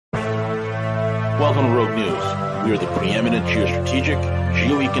Welcome to Rogue News. We are the preeminent geostrategic,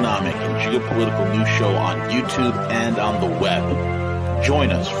 geoeconomic, and geopolitical news show on YouTube and on the web.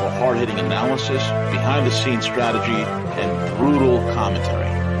 Join us for hard-hitting analysis, behind-the-scenes strategy, and brutal commentary.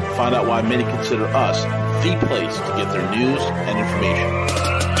 Find out why many consider us the place to get their news and information.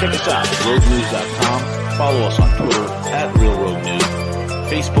 Check us out at roguenews.com. Follow us on Twitter at RealRogueNews,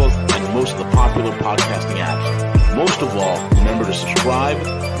 Facebook, and most of the popular podcasting apps. Most of all, remember to subscribe,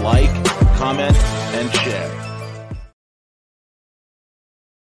 like, comment, and share.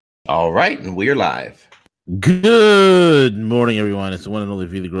 All right, and we're live. Good morning, everyone. It's the one and only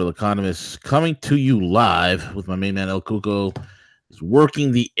V, the Guerrilla Economist, coming to you live with my main man, El Cuco. He's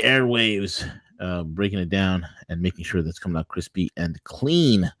working the airwaves, breaking it down and making sure that's coming out crispy and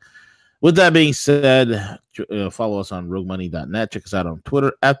clean. With that being said, follow us on roguemoney.net. Check us out on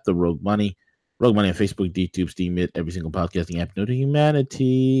Twitter at the Rogue Money. Rogue Money on Facebook, DTube, Steam, every single podcasting app known to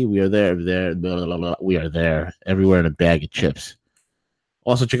humanity. We are there, blah, blah, blah. We are there, everywhere in a bag of chips.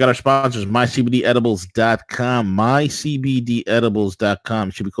 Also, check out our sponsors, mycbdedibles.com, mycbdedibles.com.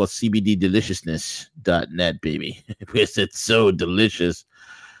 It should be called cbddeliciousness.net, baby, because it's so delicious.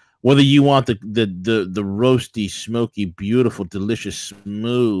 Whether you want the roasty, smoky, beautiful, delicious,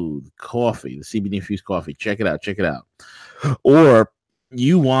 smooth coffee, the CBD-infused coffee, check it out. Or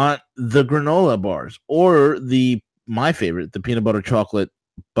you want the granola bars, or my favorite, the peanut butter chocolate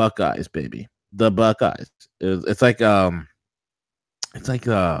Buckeyes, baby. The Buckeyes. It's like what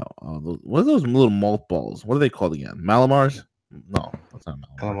are those little malt balls? What are they called again? Malamars? No, that's not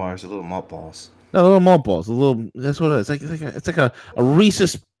Malamars. Malamars, the little malt balls. No, little malt balls. That's what it is. It's like a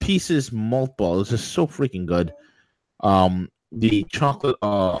Reese's Pieces malt ball. It's just so freaking good. The chocolate,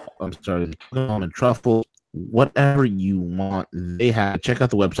 the almond truffle, whatever you want, they have. Check out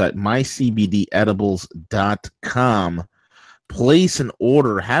the website, mycbdedibles.com. Place an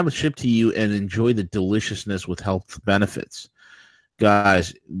order, have it shipped to you, and enjoy the deliciousness with health benefits.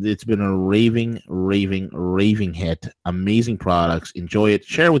 Guys, it's been a raving hit. Amazing products. Enjoy it.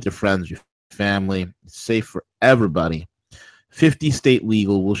 Share with your friends, your family. It's safe for everybody. 50 state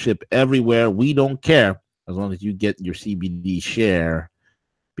legal. We'll ship everywhere. We don't care as long as you get your CBD share,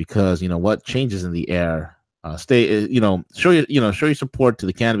 because you know what? Changes in the air. Show your support to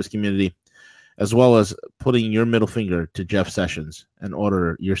the cannabis community, as well as putting your middle finger to Jeff Sessions, and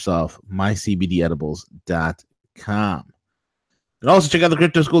order yourself mycbdedibles.com. And also check out the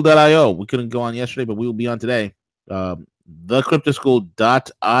cryptoschool.io. We couldn't go on yesterday, but we will be on today.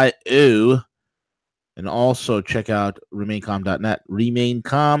 Thecryptoschool.io. And also check out remaincom.net.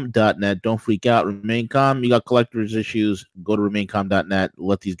 Remaincom.net. Don't freak out. Remain calm. You got collector's issues. Go to remaincom.net.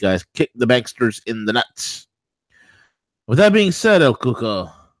 Let these guys kick the banksters in the nuts. With that being said, El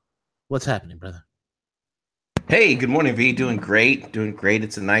Cuco, what's happening, brother? Hey, good morning, V. Doing great.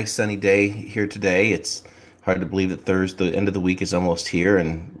 It's a nice sunny day here today. It's hard to believe that Thursday, the end of the week, is almost here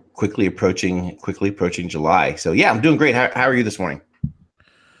and quickly approaching July. So yeah, I'm doing great. How are you this morning?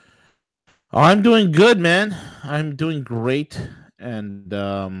 I'm doing good, man. I'm doing great, and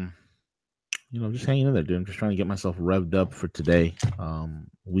just hanging in there, dude. I'm just trying to get myself revved up for today.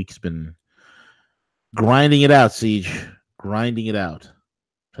 Week's been grinding it out, Siege. Grinding it out.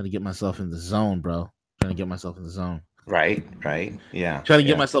 Trying to get myself in the zone, bro. Right. Yeah. Trying to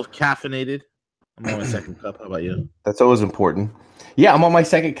get myself caffeinated. I'm on my second cup. How about you? That's always important. Yeah, I'm on my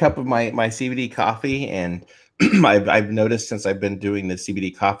second cup of my CBD coffee, and I've noticed since I've been doing the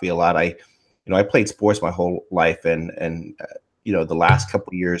CBD coffee a lot, I played sports my whole life, and the last couple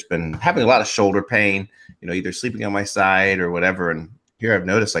of years been having a lot of shoulder pain, either sleeping on my side or whatever. And here I've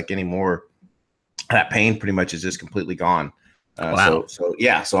noticed like anymore, that pain pretty much is just completely gone. Wow. So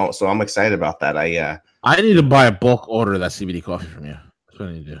I'm excited about that. I need to buy a bulk order of that CBD coffee from you. That's what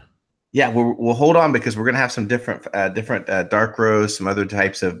I need to do. Yeah, we'll hold on, because we're gonna have some different dark roast, some other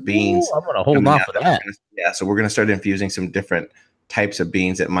types of beans. Ooh, I'm gonna hold on for that. Yeah, so we're gonna start infusing some different types of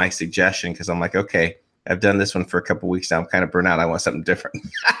beans at my suggestion, because I'm like, okay, I've done this one for a couple weeks now. I'm kind of burnt out. I want something different.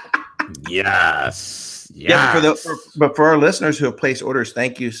 Yes. Yeah, but for our listeners who have placed orders,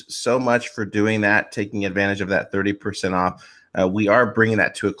 thank you so much for doing that, taking advantage of that 30% off. We are bringing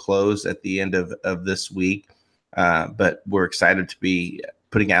that to a close at the end of this week, but we're excited to be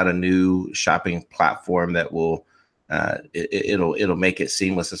putting out a new shopping platform that will it'll make it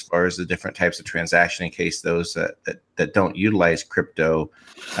seamless as far as the different types of transaction in case those that don't utilize crypto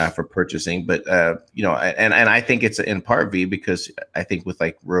for purchasing. But and I think it's in part, V, because I think with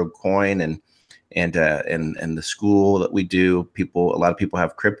like Rogue Coin and the school that we do, a lot of people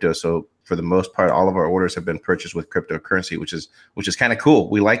have crypto. So for the most part, all of our orders have been purchased with cryptocurrency, which is kind of cool.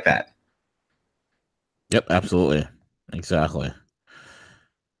 We like that. Yep, absolutely. Exactly.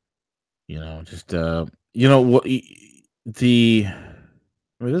 Just you know what the.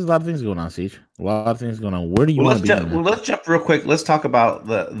 I mean, there's a lot of things going on, Siege. A lot of things going on. Where do you want to be? Let's jump real quick. Let's talk about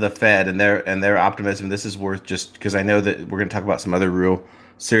the Fed and their optimism. This is worth just because I know that we're going to talk about some other real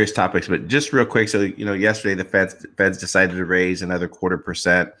serious topics, but just real quick. So yesterday the Feds decided to raise another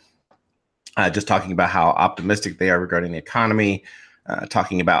 0.25%. Just talking about how optimistic they are regarding the economy,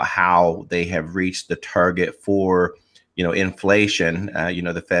 talking about how they have reached the target for inflation.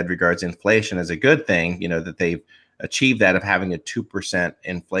 The Fed regards inflation as a good thing. That they've achieved that of having a 2%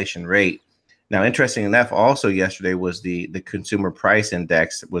 inflation rate. Now, interesting enough, also yesterday was the consumer price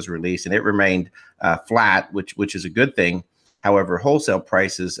index was released, and it remained flat, which is a good thing. However, wholesale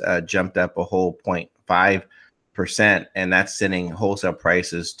prices jumped up a whole 0.5%, and that's sending wholesale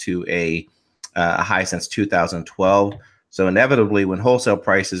prices to a high since 2012. So inevitably, when wholesale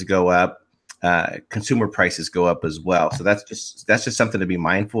prices go up, consumer prices go up as well. So that's just something to be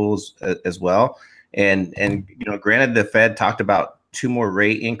mindful as well. And granted, the Fed talked about 2 more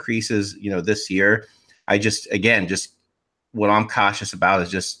rate increases, this year. Just what I'm cautious about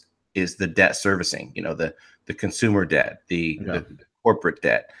is the debt servicing, the consumer debt, the corporate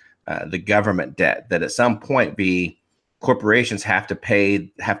debt, the government debt, that at some point corporations have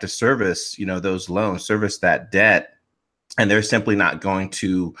to service, those loans, service that debt. And they're simply not going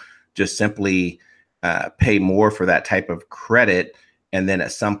to just simply pay more for that type of credit and then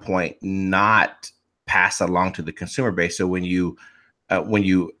at some point not pass along to the consumer base. So when you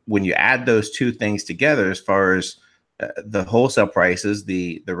add those two things together, as far as the wholesale prices,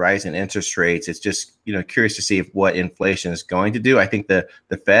 the rise in interest rates, it's just curious to see what inflation is going to do. I think the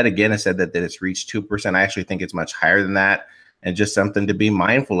Fed again has said that it's reached 2%. I actually think it's much higher than that, and just something to be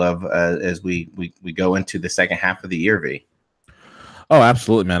mindful of as we go into the second half of the year. V. Oh,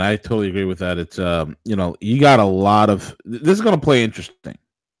 absolutely, man. I totally agree with that. It's you got a lot of this is going to play interesting.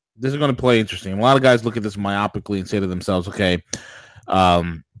 This is going to play interesting. A lot of guys look at this myopically and say to themselves, okay,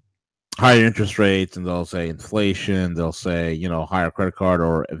 higher interest rates, and they'll say inflation, they'll say, higher credit card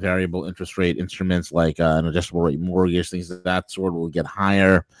or variable interest rate instruments like an adjustable rate mortgage, things of that sort will get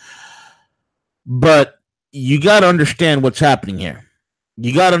higher. But you got to understand what's happening here.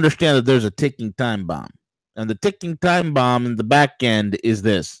 You got to understand that there's a ticking time bomb. And the ticking time bomb in the back end is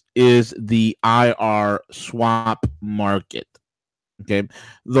the IR swap market. Okay,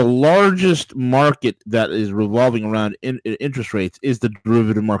 the largest market that is revolving around interest rates is the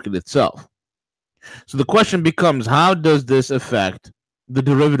derivative market itself. So the question becomes, how does this affect the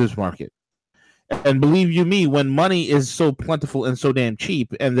derivatives market? And believe you me, when money is so plentiful and so damn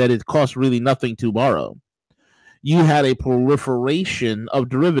cheap and that it costs really nothing to borrow, you had a proliferation of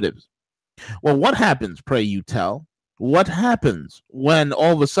derivatives. Well, what happens, pray you tell? What happens when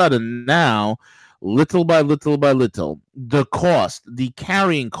all of a sudden now, little by little by little, the cost, the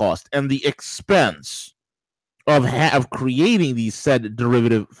carrying cost, and the expense of creating these said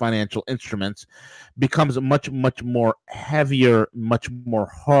derivative financial instruments becomes much, much more heavier, much more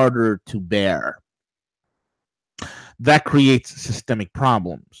harder to bear? That creates systemic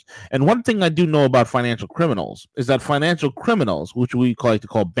problems. And one thing I do know about financial criminals is that financial criminals, which we like to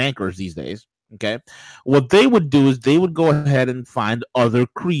call bankers these days, okay, what they would do is they would go ahead and find other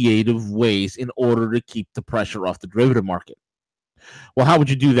creative ways in order to keep the pressure off the derivative market. Well, how would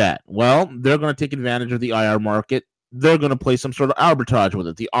you do that? Well, they're going to take advantage of the IR market. They're going to play some sort of arbitrage with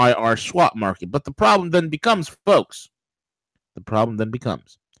it, the IR swap market. But the problem then becomes, folks,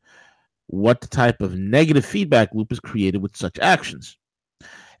 what type of negative feedback loop is created with such actions?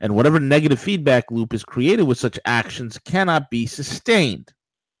 And whatever negative feedback loop is created with such actions cannot be sustained.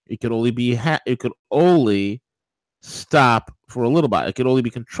 It could only stop for a little bit. It could only be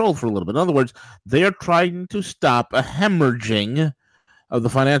controlled for a little bit. In other words, they are trying to stop a hemorrhaging of the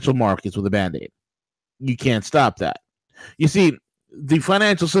financial markets with a Band-Aid. You can't stop that. You see, the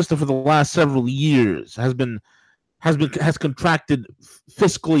financial system for the last several years has contracted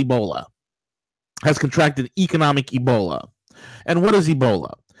fiscal Ebola, has contracted economic Ebola. And what is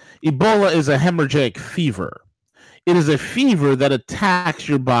Ebola? Ebola is a hemorrhagic fever. It is a fever that attacks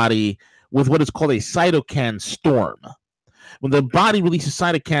your body with what is called a cytokine storm. When the body releases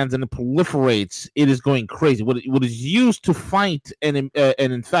cytokines and it proliferates, it is going crazy. What is used to fight an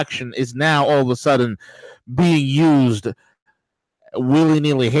infection is now all of a sudden being used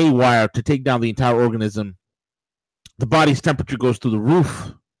willy-nilly haywire to take down the entire organism. The body's temperature goes through the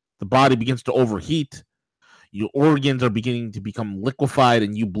roof. The body begins to overheat. Your organs are beginning to become liquefied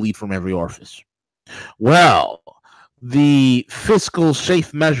and you bleed from every orifice. Well, the fiscal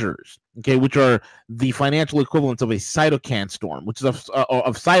safe measures okay, which are the financial equivalents of a cytokine storm, which is of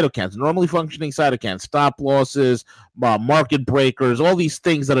cytokines, normally functioning cytokines, stop losses, market breakers, all these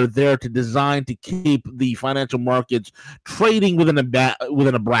things that are there to design to keep the financial markets trading within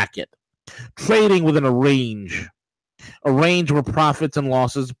a bracket, trading within a range where profits and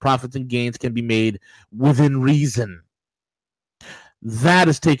losses, profits and gains can be made within reason. That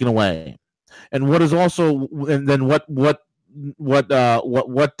is taken away, and what is also, and then what those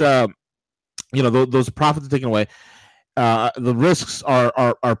profits are taken away. The risks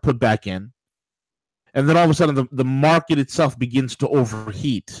are put back in, and then all of a sudden the market itself begins to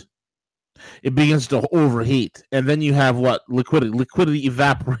overheat. It begins to overheat, and then you have what? Liquidity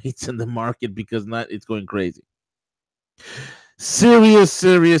evaporates in the market because it's going crazy. Serious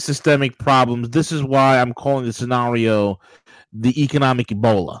systemic problems. This is why I'm calling the scenario the economic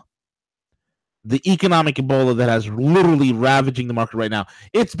Ebola. The economic Ebola that has literally ravaging the market right now.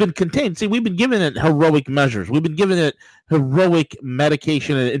 It's been contained. See, we've been giving it heroic measures. We've been giving it heroic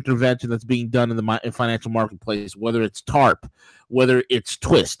medication and intervention that's being done in the financial marketplace, whether it's TARP, whether it's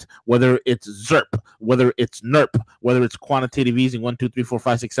TWIST, whether it's ZERP, whether it's NERP, whether it's quantitative easing, 1, 2, 3, 4,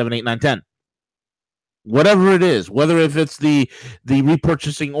 5, 6, 7, 8, 9, 10. Whatever it is, whether if it's the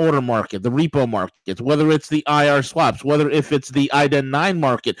repurchasing order market, the repo markets, whether it's the IR swaps, whether if it's the IDEN 9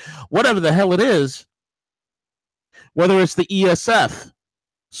 market, whatever the hell it is, whether it's the ESF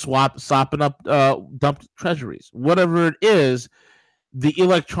sopping up dumped treasuries, whatever it is, the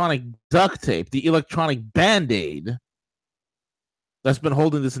electronic duct tape, the electronic band-aid that's been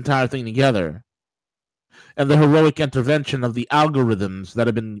holding this entire thing together, and the heroic intervention of the algorithms that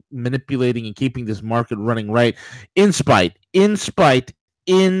have been manipulating and keeping this market running right, in spite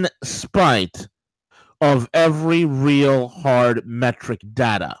of every real hard metric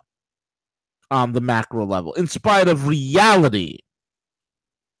data on the macro level, in spite of reality.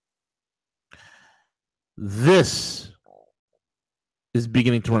 This is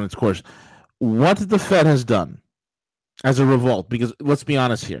beginning to run its course. What the Fed has done as a revolt, because let's be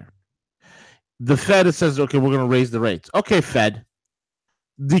honest here, the Fed says, okay, we're going to raise the rates. Okay, Fed,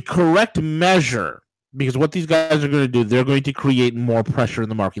 the correct measure, because what these guys are going to do, they're going to create more pressure in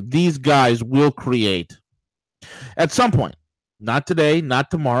the market. These guys will create at some point, not today,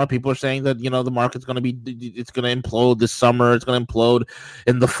 not tomorrow. People are saying that, the market's going to it's going to implode this summer. It's going to implode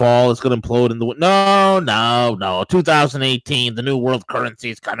in the fall. It's going to implode in the no. 2018, the new world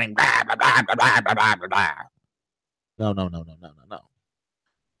currency is coming. Blah, blah, blah, blah, blah, blah, blah. No.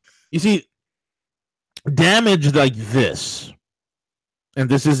 You see, damage like this, and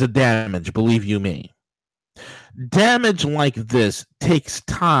this is a damage, believe you me, damage like this takes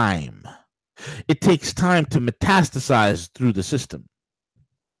time. It takes time to metastasize through the system.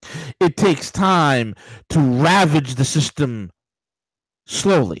 It takes time to ravage the system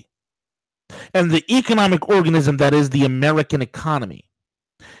slowly. And the economic organism that is the American economy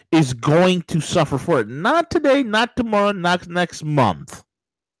is going to suffer for it. Not today, not tomorrow, not next month.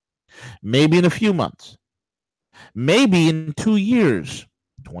 Maybe in a few months. Maybe in 2 years.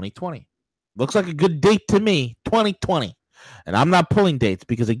 2020. Looks like a good date to me. 2020. And I'm not pulling dates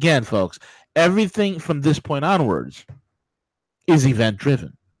because, again, folks, everything from this point onwards is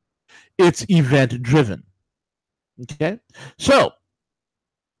event-driven. It's event-driven. Okay? So,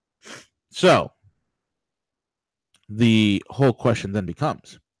 the whole question then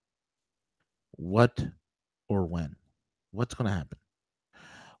becomes, what or when? What's going to happen?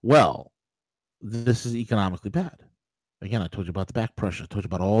 Well, this is economically bad. Again, I told you about the back pressure. I told you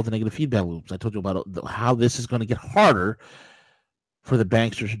about all the negative feedback loops. I told you about how this is going to get harder for the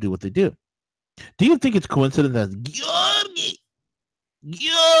banksters to do what they do. Do you think it's coincidence that Georgi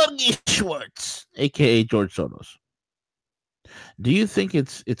Schwartz, a.k.a. George Soros, do you think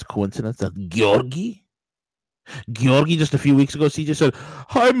it's coincidence that Georgi just a few weeks ago, CJ said,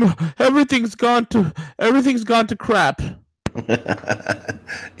 everything's gone to crap. Because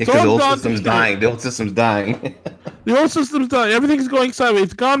the old system's dying. The old system's dying. The old system's dying. Everything's going sideways.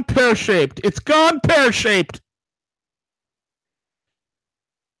 It's gone pear-shaped.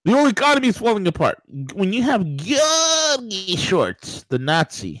 The whole economy is falling apart. When you have Georgi Schwartz, the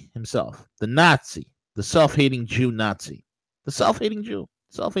Nazi himself, the self-hating Jew Nazi, the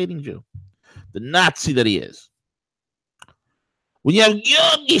Nazi that he is. When you have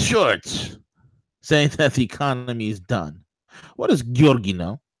Georgi Schwartz saying that the economy is done, what does Georgi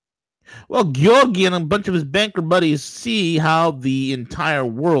know? Well, Georgi and a bunch of his banker buddies see how the entire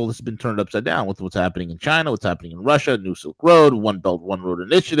world has been turned upside down with what's happening in China, what's happening in Russia, New Silk Road, One Belt, One Road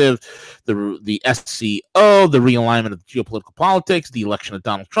Initiative, the SCO, the realignment of geopolitical politics, the election of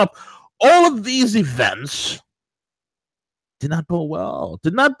Donald Trump. All of these events Did not bode well.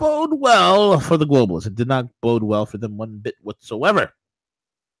 Did not bode well for the globalists. It did not bode well for them one bit whatsoever.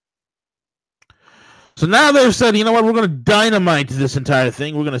 So now they've said, you know what, we're going to dynamite this entire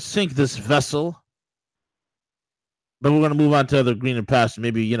thing. We're going to sink this vessel. But we're going to move on to other greener pastures.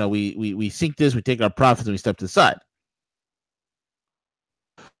 Maybe, you know, we sink this, we take our profits, and we step to the side.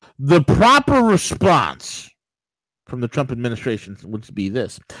 The proper response from the Trump administration would be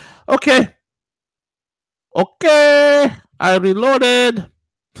this. Okay, I reloaded.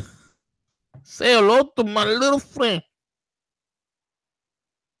 Say hello to my little friend.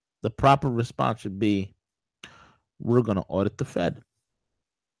 The proper response should be, we're going to audit the Fed.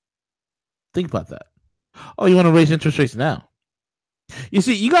 Think about that. Oh, you want to raise interest rates now? You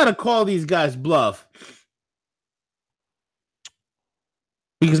see, you got to call these guys bluff.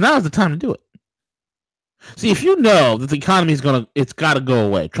 Because now is the time to do it. See, if you know that the economy is it's got to go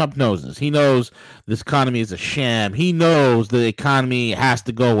away. Trump knows this. He knows this economy is a sham. He knows the economy has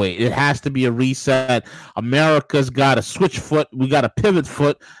to go away. It has to be a reset. America's got to switch foot. We got to pivot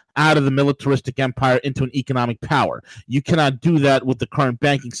foot out of the militaristic empire into an economic power. You cannot do that with the current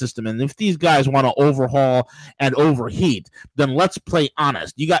banking system. And if these guys want to overhaul and overheat, then let's play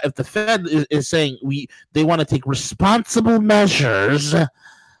honest. If the Fed is saying they want to take responsible measures to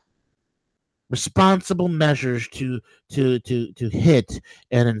hit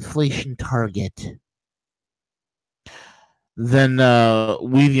an inflation target, then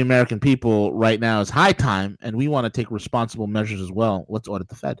we, the American people, right now is high time, and we want to take responsible measures as well. Let's audit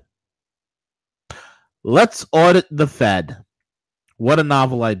the Fed. Let's audit the Fed. What a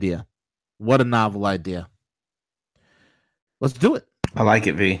novel idea. What a novel idea. Let's do it. I like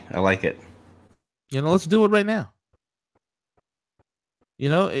it, V. I like it. You know, let's do it right now. You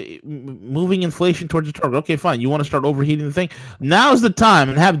know, moving inflation towards the target. Okay, fine. You want to start overheating the thing? Now's the time,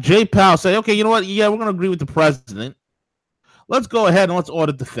 and have Jay Powell say, okay, you know what? Yeah, we're going to agree with the president. Let's go ahead and let's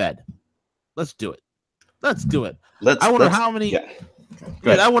audit the Fed. Let's do it. Let's do it. I wonder how many. Yeah.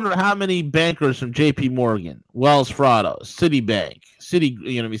 I wonder how many bankers from J.P. Morgan, Wells Fargo, Citibank,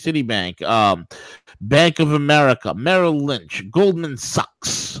 Bank of America, Merrill Lynch, Goldman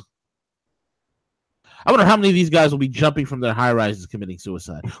Sachs. I wonder how many of these guys will be jumping from their high rises committing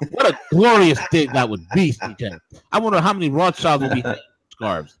suicide. What a glorious day that would be, CJ. I wonder how many Rothschilds will be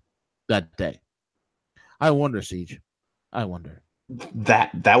scarves that day. I wonder, Siege. I wonder.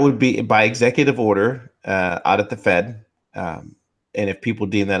 That would be by executive order out at the Fed. And if people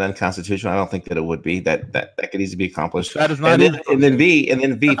deem that unconstitutional, I don't think that it would be. That could easily be accomplished. That is not. And then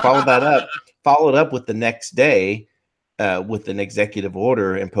V followed that up. Followed up with the next day with an executive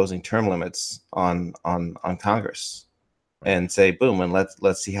order imposing term limits on Congress, and say boom, and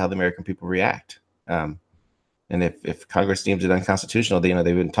let's see how the American people react. And if Congress deems it unconstitutional, they've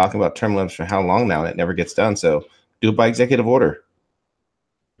been talking about term limits for how long now, and it never gets done. So do it by executive order.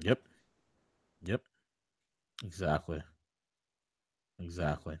 Yep. Exactly.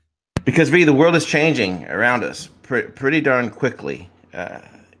 Because V, the world is changing around us pretty darn quickly. Do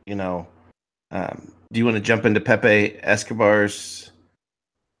you want to jump into Pepe Escobar's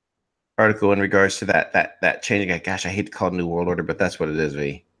article in regards to that changing? Gosh, I hate to call it New World Order, but that's what it is,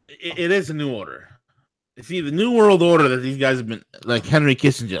 V. It is a new order. See, the New World Order that these guys have been, like Henry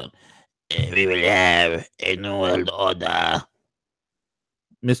Kissinger. We will have a New World Order.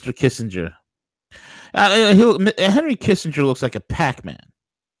 Mr. Kissinger. Henry Kissinger looks like a Pac-Man.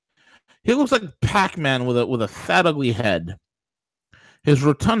 He looks like Pac-Man with a fat, ugly head, his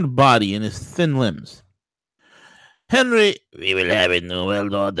rotund body, and his thin limbs. Henry, we will have a New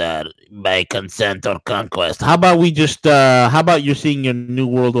World Order by consent or conquest. How about you're seeing your New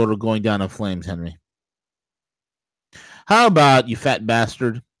World Order going down in flames, Henry? How about, you fat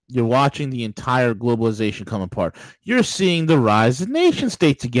bastard, you're watching the entire globalization come apart. You're seeing the rise of nation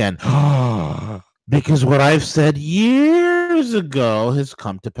states again. Because what I've said years ago has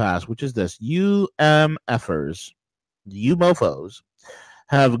come to pass, which is this: you MFers, you mofos,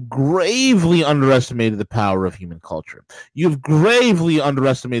 have gravely underestimated the power of human culture. You've gravely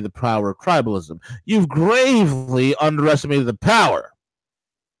underestimated the power of tribalism. You've gravely underestimated the power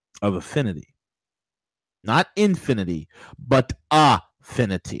of affinity. Not infinity, but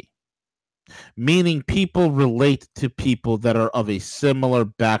affinity. Meaning people relate to people that are of a similar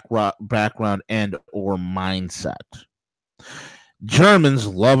background and or mindset. Germans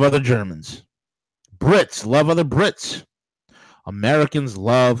love other Germans. Brits love other Brits. Americans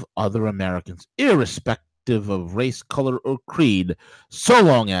love other Americans, irrespective of race, color, or creed, so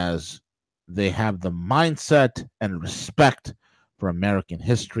long as they have the mindset and respect for American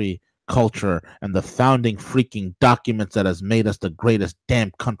history, culture, and the founding freaking documents that has made us the greatest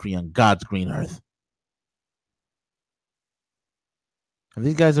damn country on God's green earth. And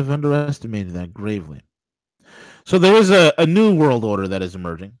these guys have underestimated that gravely. So there is a new world order that is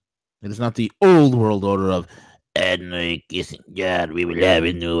emerging. It is not the old world order of Henry Kissinger. We will have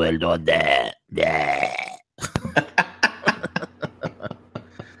a new world order.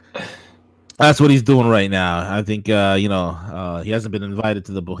 That's what he's doing right now. I think, he hasn't been invited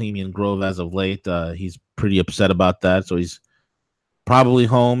to the Bohemian Grove as of late. He's pretty upset about that. So he's probably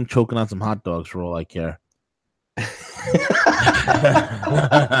home choking on some hot dogs for all I care.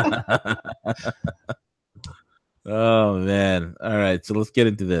 Oh, man. All right. So let's get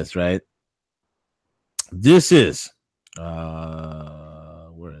into this, right? This is,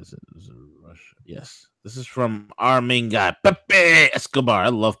 where is it? Is it Russia? Yes. This is from our main guy, Pepe Escobar. I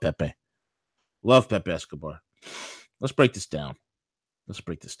love Pepe. Love Pepe Escobar. Let's break this down.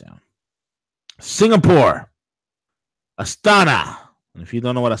 Singapore, Astana. And if you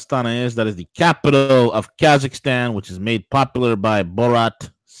don't know what Astana is, that is the capital of Kazakhstan, which is made popular by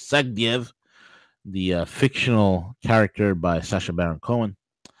Borat Sagdiyev, the fictional character by Sacha Baron Cohen.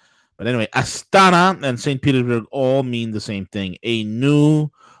 But anyway, Astana and St. Petersburg all mean the same thing. A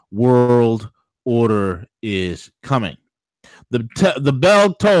new world order is coming. The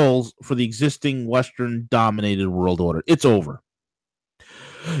bell tolls for the existing Western-dominated world order. It's over.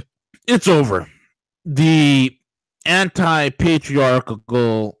 It's over. The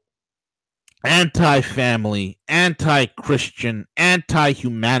anti-patriarchal, anti-family, anti-Christian,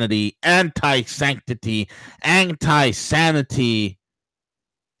 anti-humanity, anti-sanctity, anti-sanity,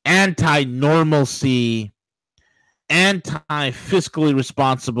 anti-normalcy, anti-fiscally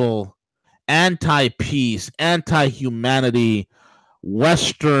responsible, anti-peace, anti-humanity,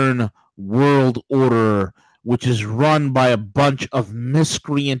 Western world order, which is run by a bunch of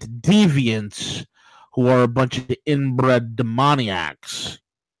miscreant deviants who are a bunch of inbred demoniacs,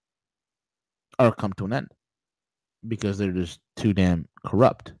 are come to an end because they're just too damn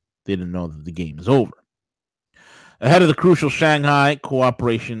corrupt. They didn't know that the game is over. Ahead of the crucial Shanghai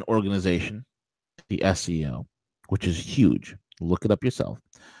Cooperation Organization, the SCO, which is huge. Look it up yourself.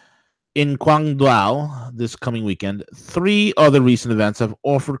 In Guangdong this coming weekend, 3 other recent events have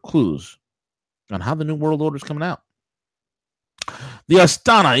offered clues on how the New World Order is coming out. The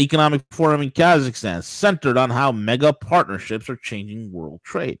Astana Economic Forum in Kazakhstan centered on how mega partnerships are changing world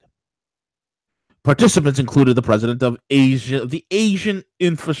trade. Participants included the president of the Asian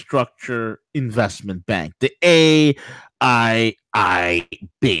Infrastructure Investment Bank, the AIIB.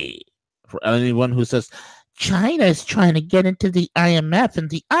 For anyone who says, China is trying to get into the IMF and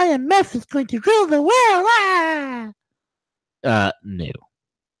the IMF is going to rule the world. No.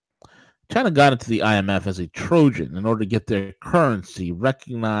 China got into the IMF as a Trojan in order to get their currency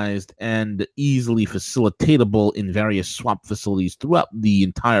recognized and easily facilitatable in various swap facilities throughout the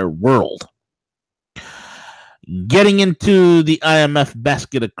entire world. Getting into the IMF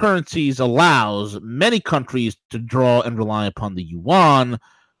basket of currencies allows many countries to draw and rely upon the yuan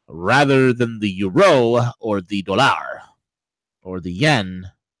rather than the euro or the dollar or the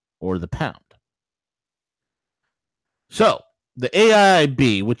yen or the pound. So, the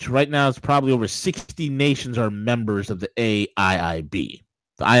AIIB, which right now is probably over 60 nations are members of the AIIB.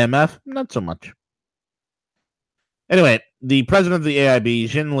 The IMF, not so much. Anyway, the president of the AIB,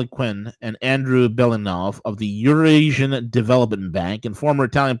 Jean Lequin, and Andrew Bellinov of the Eurasian Development Bank and former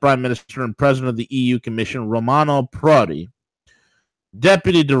Italian Prime Minister and President of the EU Commission, Romano Prodi,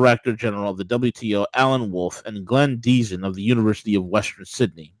 Deputy Director General of the WTO, Alan Wolfe, and Glenn Deason of the University of Western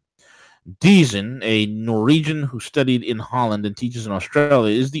Sydney. Deason, a Norwegian who studied in Holland and teaches in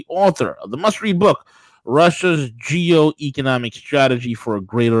Australia, is the author of the must-read book, Russia's Geo-Economic Strategy for a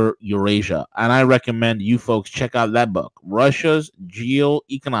Greater Eurasia. And I recommend you folks check out that book, Russia's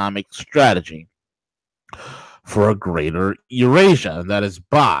Geo-Economic Strategy for a Greater Eurasia. And that is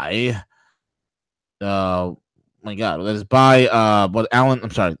by, Glenn Deason,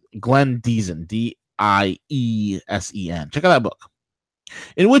 Diesen. Check out that book,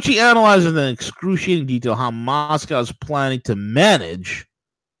 in which he analyzes in excruciating detail how Moscow is planning to manage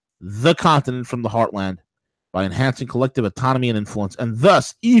the continent from the heartland by enhancing collective autonomy and influence, and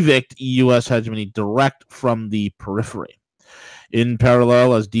thus evict U.S. hegemony direct from the periphery. In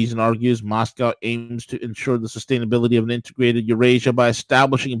parallel, as Deason argues, Moscow aims to ensure the sustainability of an integrated Eurasia by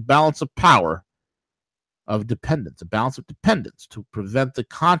establishing a balance of power, a balance of dependence to prevent the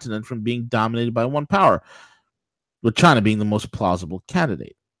continent from being dominated by one power, with China being the most plausible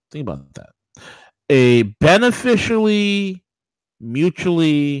candidate. Think about that. A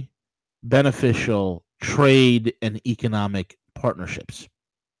mutually beneficial trade and economic partnerships.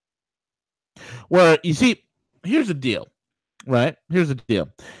 Where, you see, here's the deal, right? If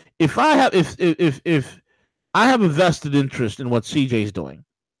I have a vested interest in what CJ is doing.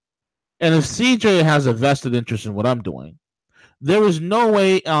 And if CJ has a vested interest in what I'm doing, there is no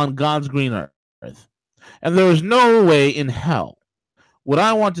way on God's green earth, and there is no way in hell would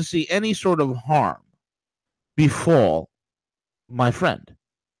I want to see any sort of harm befall my friend.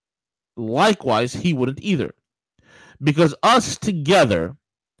 Likewise, he wouldn't either. Because us together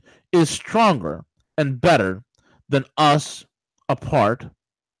is stronger and better than us apart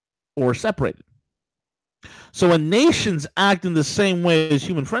or separated. So when nations act in the same way as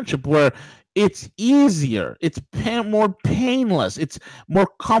human friendship, where it's easier, it's more painless, it's more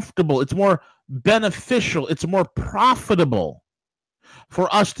comfortable, it's more beneficial, it's more profitable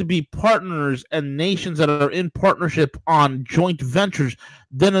for us to be partners and nations that are in partnership on joint ventures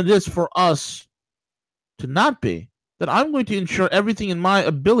than it is for us to not be, then I'm going to ensure everything in my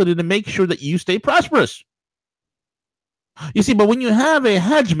ability to make sure that you stay prosperous. You see, but when you have a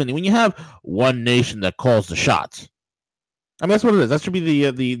hegemony, when you have one nation that calls the shots, I mean, that's what it is. That should be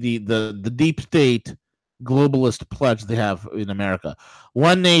the deep state globalist pledge they have in America.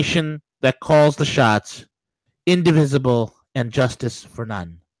 One nation that calls the shots, indivisible, and justice for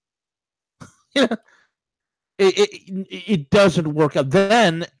none. It doesn't work out.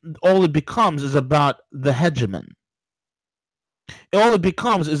 Then all it becomes is about the hegemon. All it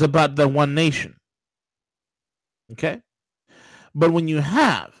becomes is about the one nation. Okay? But when you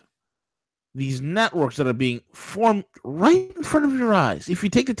have these networks that are being formed right in front of your eyes, if you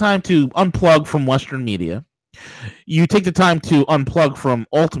take the time to unplug from Western media, you take the time to unplug from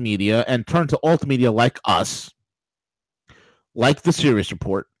alt media and turn to alt media like us, like the Sirius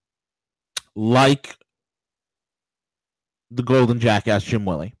Report, like the Golden Jackass Jim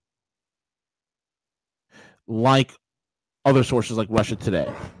Willey, like other sources like Russia Today,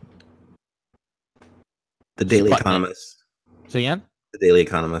 the Daily Economist. Say again? The Daily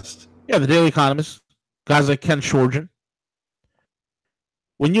Economist. Yeah, the Daily Economist. Guys like Ken Shorgen.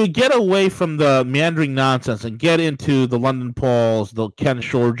 When you get away from the meandering nonsense and get into the London Pauls, the Ken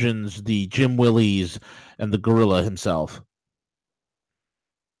Shorgens, the Jim Willies, and the gorilla himself,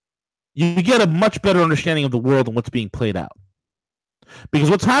 you get a much better understanding of the world and what's being played out. Because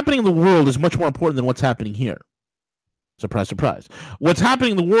what's happening in the world is much more important than what's happening here. Surprise, surprise. What's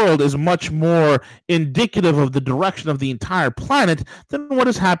happening in the world is much more indicative of the direction of the entire planet than what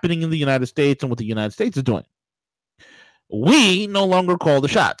is happening in the United States and what the United States is doing. We no longer call the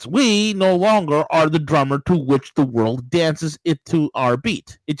shots. We no longer are the drummer to which the world dances it to our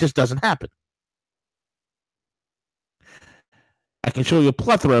beat. It just doesn't happen. I can show you a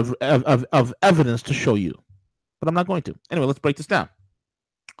plethora of evidence to show you, but I'm not going to. Anyway, let's break this down.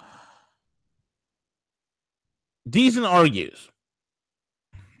 Deason argues,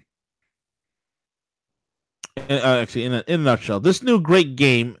 actually, in a nutshell, this new great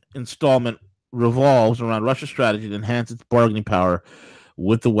game installment revolves around Russia's strategy to enhance its bargaining power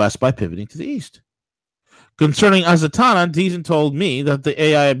with the West by pivoting to the East. Concerning Azatana, Deason told me that the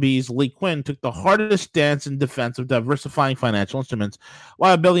AIB's Lee Quinn took the hardest stance in defense of diversifying financial instruments,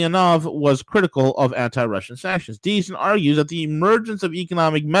 while Belyanov was critical of anti-Russian sanctions. Deason argues that the emergence of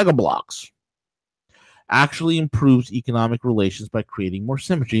economic megablocks actually improves economic relations by creating more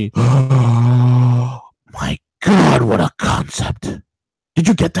symmetry. My God, what a concept. Did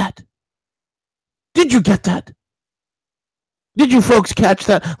you get that? Did you get that? Did you folks catch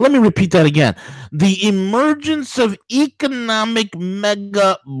that? Let me repeat that again. The emergence of economic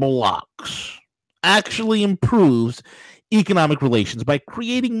mega blocks actually improves economic relations by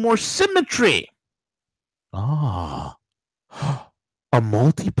creating more symmetry. A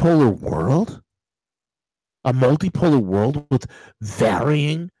multipolar world? A multipolar world with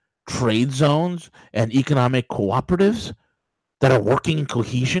varying trade zones and economic cooperatives that are working in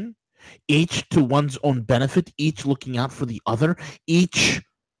cohesion, each to one's own benefit, each looking out for the other, each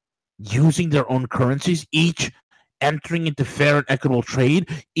using their own currencies, each entering into fair and equitable trade,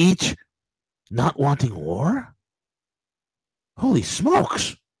 each not wanting war? Holy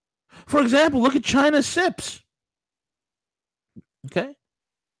smokes. For example, look at China's SIPs. Okay?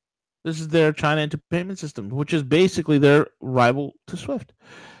 This is their China Interpayment System, which is basically their rival to SWIFT.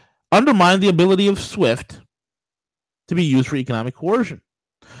 Undermine the ability of SWIFT to be used for economic coercion,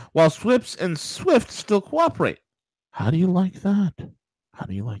 while SWIFT and SWIFT still cooperate. How do you like that? How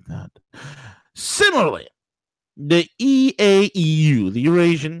do you like that? Similarly, the EAEU, the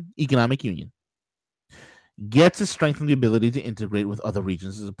Eurasian Economic Union, gets to strengthen the ability to integrate with other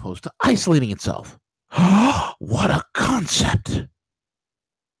regions as opposed to isolating itself. What a concept!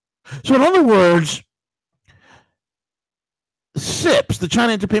 So in other words, SIPs, the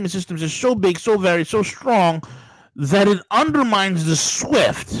China Interpayment Systems, is so big, so varied, so strong that it undermines the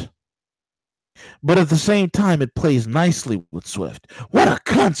SWIFT But at the same time, it plays nicely with SWIFT. What a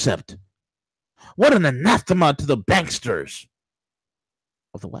concept! What an anathema to the banksters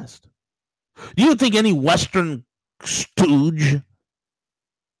of the West. Do you think any Western stooge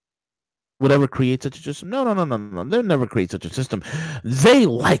would ever create such a system? No. They'll never create such a system. They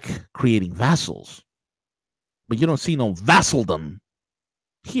like creating vassals. But you don't see no vassaldom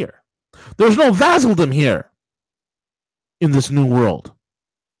here. There's no vassaldom here in this new world.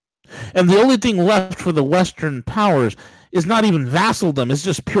 And the only thing left for the Western powers is not even vassaldom, it's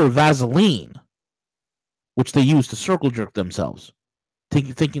just pure Vaseline, which they use to circle jerk themselves,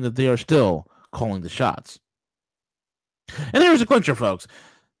 thinking that they are still calling the shots. And here's the clincher, folks.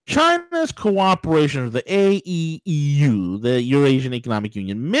 China's cooperation with the AEU, the Eurasian Economic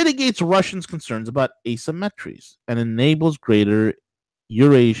Union, mitigates Russians' concerns about asymmetries and enables greater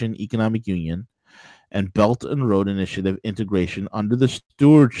Eurasian Economic Union and Belt and Road Initiative integration under the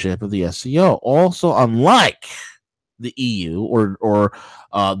stewardship of the SCO. Also, unlike the EU or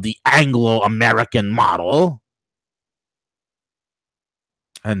the Anglo-American model,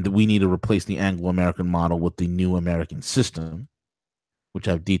 and we need to replace the Anglo-American model with the new American system, which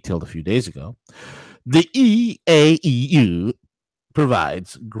I've detailed a few days ago, the EAEU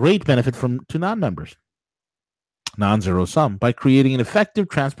provides great benefit to non-members, non-zero sum, by creating an effective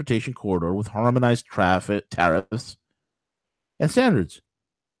transportation corridor with harmonized traffic tariffs and standards.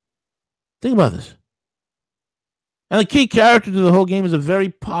 Think about this. And the key character to the whole game is a very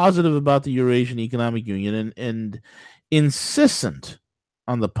positive about the Eurasian Economic Union and insistent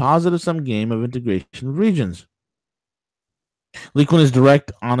on the positive sum game of integration of regions. Lee Kuan is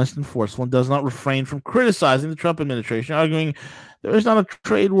direct, honest, and forceful, and does not refrain from criticizing the Trump administration, arguing there is not a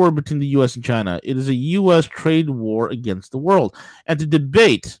trade war between the U.S. and China. It is a U.S. trade war against the world. And to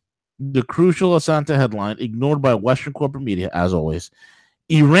debate the crucial Asanta headline, ignored by Western corporate media, as always,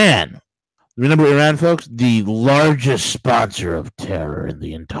 Iran. Remember Iran, folks? The largest sponsor of terror in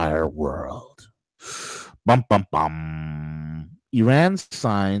the entire world. Bum, bum, bum. Iran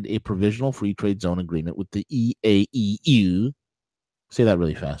signed a provisional free trade zone agreement with the EAEU. Say that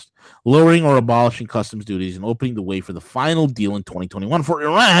really fast. Lowering or abolishing customs duties and opening the way for the final deal in 2021. For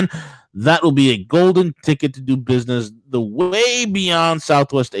Iran, that will be a golden ticket to do business the way beyond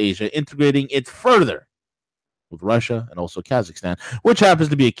Southwest Asia, integrating it further with Russia and also Kazakhstan, which happens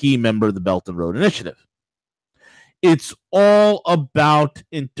to be a key member of the Belt and Road Initiative. It's all about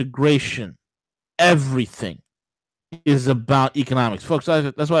integration. Everything is about economics. Folks,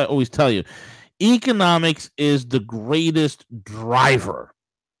 that's why I always tell you, economics is the greatest driver,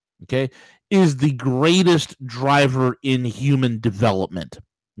 okay? Is the greatest driver in human development,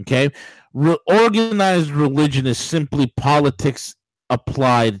 okay? Organized religion is simply politics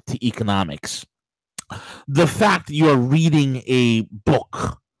applied to economics. The fact that you are reading a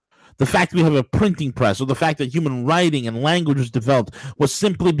book, the fact that we have a printing press, or the fact that human writing and language was developed was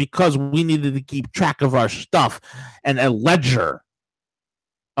simply because we needed to keep track of our stuff and a ledger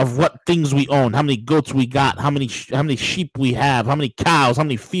of what things we own, how many goats we got, how many sheep we have, how many cows, how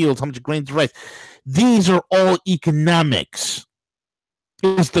many fields, how much grains of rice. These are all economics.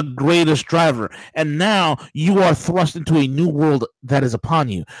 It's the greatest driver. And now you are thrust into a new world that is upon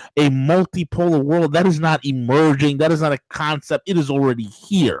you, a multipolar world that is not emerging, that is not a concept, it is already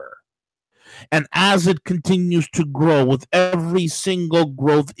here. And as it continues to grow, with every single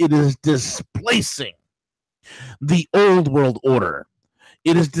growth, it is displacing the old world order.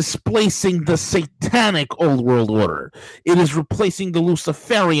 It is displacing the satanic old world order. It is replacing the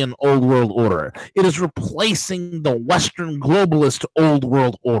Luciferian old world order. It is replacing the Western globalist old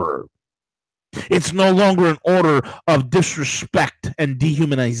world order. It's no longer an order of disrespect and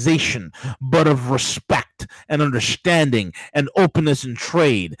dehumanization, but of respect and understanding and openness in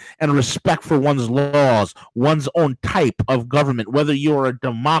trade and respect for one's laws, one's own type of government, whether you're a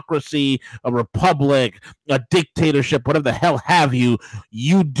democracy, a republic, a dictatorship, whatever the hell have you,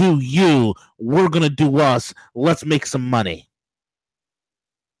 you do you, we're going to do us, let's make some money.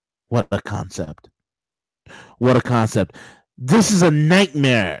 What a concept. What a concept. This is a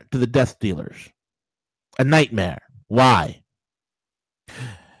nightmare to the death dealers. A nightmare. Why?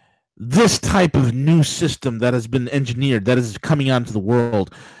 This type of new system that has been engineered, that is coming onto the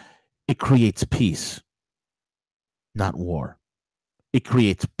world, it creates peace, not war. It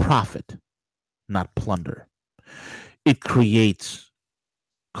creates profit, not plunder. It creates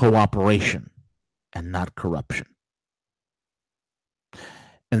cooperation and not corruption.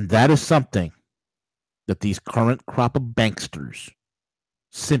 And that is something that these current crop of banksters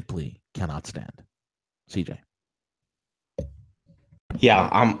simply cannot stand. CJ. Yeah,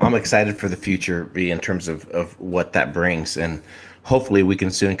 I'm excited for the future in terms of what that brings. And hopefully we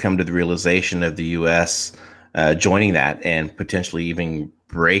can soon come to the realization of the U.S. Joining that and potentially even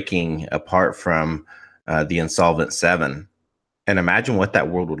breaking apart from the insolvent seven. And imagine what that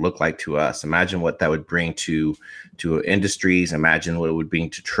world would look like to us. Imagine what that would bring to industries. Imagine what it would bring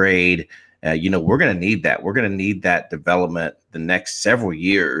to trade. We're going to need that. We're going to need that development the next several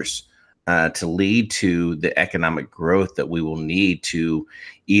years to lead to the economic growth that we will need to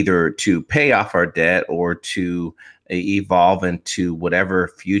either to pay off our debt or to evolve into whatever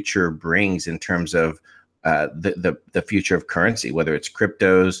future brings in terms of the future of currency, whether it's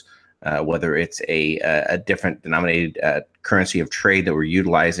cryptos, whether it's a different denominated currency of trade that we're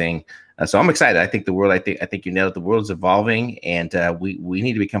utilizing. So I'm excited. I think the world. I think you nailed it. The world is evolving, and we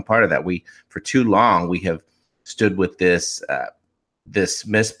need to become part of that. For too long we have stood with this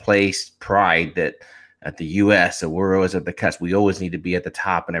misplaced pride that at the U.S. that we're always at the cusp. We always need to be at the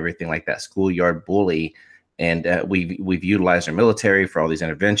top and everything like that. Schoolyard bully, and we've utilized our military for all these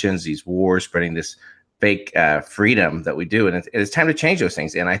interventions, these wars, spreading this fake freedom that we do, and it's time to change those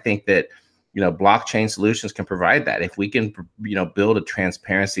things. And I think that blockchain solutions can provide that. If we can build a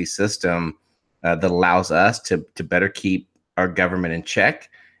transparency system that allows us to better keep our government in check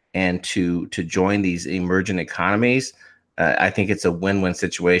and to join these emerging economies, I think it's a win-win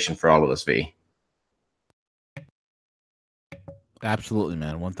situation for all of us. V. Absolutely,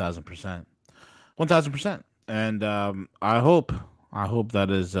 man. 1,000%. 1,000%. And I hope that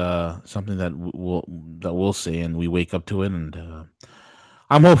is something that we'll see, and we wake up to it. And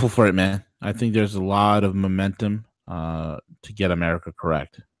I'm hopeful for it, man. I think there's a lot of momentum to get America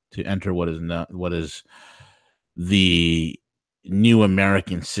correct, to enter what is the new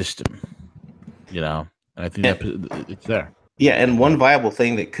American system. And I think that it's there. Yeah, and one viable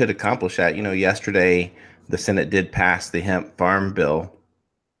thing that could accomplish that, yesterday the Senate did pass the hemp farm bill,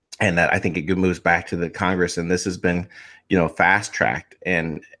 and that I think it moves back to the Congress, and this has been, fast tracked.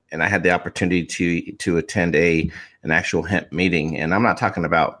 And I had the opportunity to attend an actual hemp meeting, and I'm not talking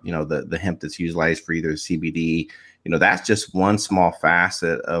about the hemp that's utilized for either CBD. That's just one small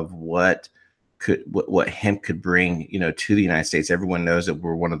facet of what hemp could bring to the United States. Everyone knows that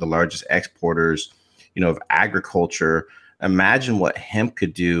we're one of the largest exporters of agriculture. Imagine what hemp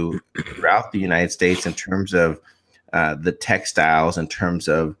could do throughout the United States in terms of the textiles, in terms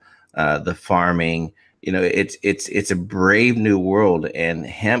of the farming. It's a brave new world, and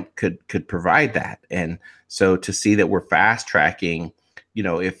hemp could provide that. And so to see that we're fast tracking,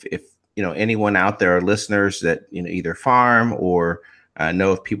 if anyone out there are listeners that either farm or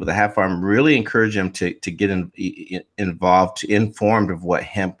know of people that have farm, really encourage them to get involved, informed of what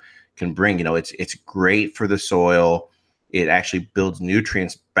hemp can bring. It's great for the soil. It actually builds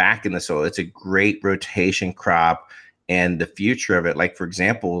nutrients back in the soil. It's a great rotation crop, and the future of it, like for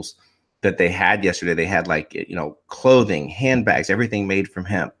examples that they had yesterday, they had clothing, handbags, everything made from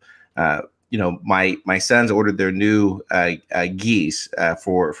hemp. My sons ordered their new gis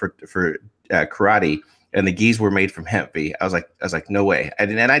for karate, and the gis were made from hemp. I was like, no way. I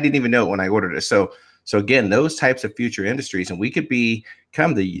didn't even know it when I ordered it. So again, those types of future industries, and we could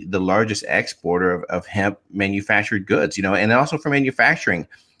become the largest exporter of hemp manufactured goods, and also for manufacturing.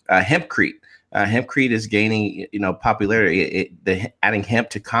 Hempcrete. Hempcrete is gaining, popularity. Adding hemp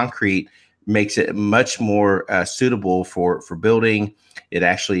to concrete makes it much more suitable for building. It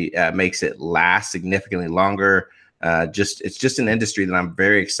actually makes it last significantly longer. It's just an industry that I'm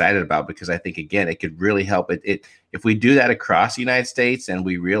very excited about, because I think, again, it could really help. If we do that across the United States and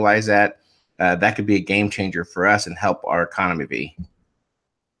we realize that, that could be a game changer for us and help our economy be.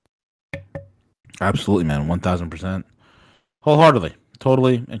 Absolutely, man. 1,000%. Wholeheartedly.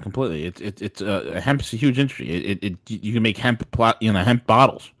 Totally and completely. It's hemp is a huge industry. You can make hemp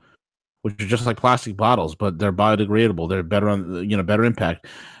bottles, which are just like plastic bottles, but they're biodegradable. They're better on better impact.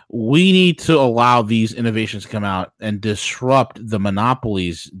 We need to allow these innovations to come out and disrupt the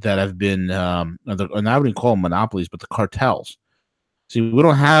monopolies that have been, and I wouldn't call them monopolies, but the cartels. See, we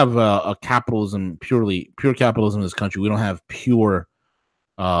don't have a capitalism, pure capitalism in this country. We don't have pure,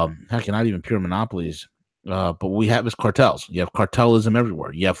 not even pure monopolies. But we have is cartels. You have cartelism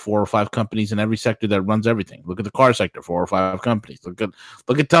everywhere. You have 4 or 5 companies in every sector that runs everything. Look at the car sector, 4 or 5 companies. Look at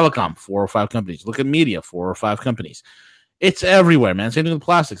telecom, 4 or 5 companies. Look at media, 4 or 5 companies. It's everywhere, man. Same thing with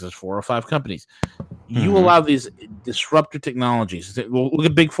plastics. There's 4 or 5 companies. You allow these disruptive technologies. Look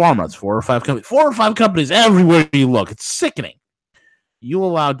at big pharma. It's 4 or 5 companies. 4 or 5 companies everywhere you look. It's sickening. You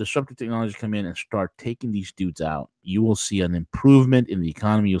allow disruptive technology to come in and start taking these dudes out. You will see an improvement in the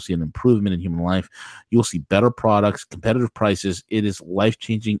economy. You'll see an improvement in human life. You'll see better products, competitive prices. It is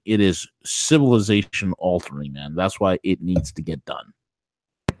life-changing. It is civilization-altering, man. That's why it needs to get done.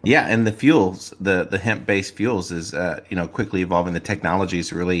 Yeah, and the fuels, the hemp based fuels, is quickly evolving. The technology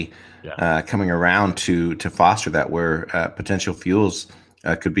is really Yeah, coming around to foster that, where potential fuels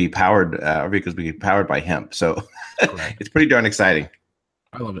could be powered, our vehicles be powered by hemp. So correct. it's pretty darn exciting.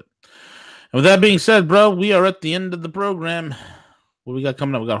 I love it. And with that being said, bro, we are at the end of the program. What we got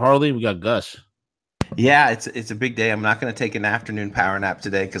coming up? We got Harley, we got Gus. Yeah, it's a big day. I'm not going to take an afternoon power nap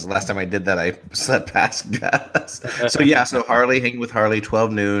today because last time I did that, I slept past Gus. So yeah, so Harley, hang with Harley,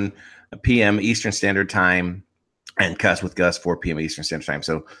 12 noon p.m. Eastern Standard Time, and cuss with Gus, 4 p.m. Eastern Standard Time.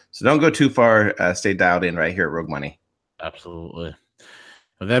 So don't go too far. Stay dialed in right here at Rogue Money. Absolutely.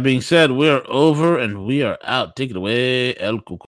 With that being said, we are over and we are out. Take it away, El Cuco.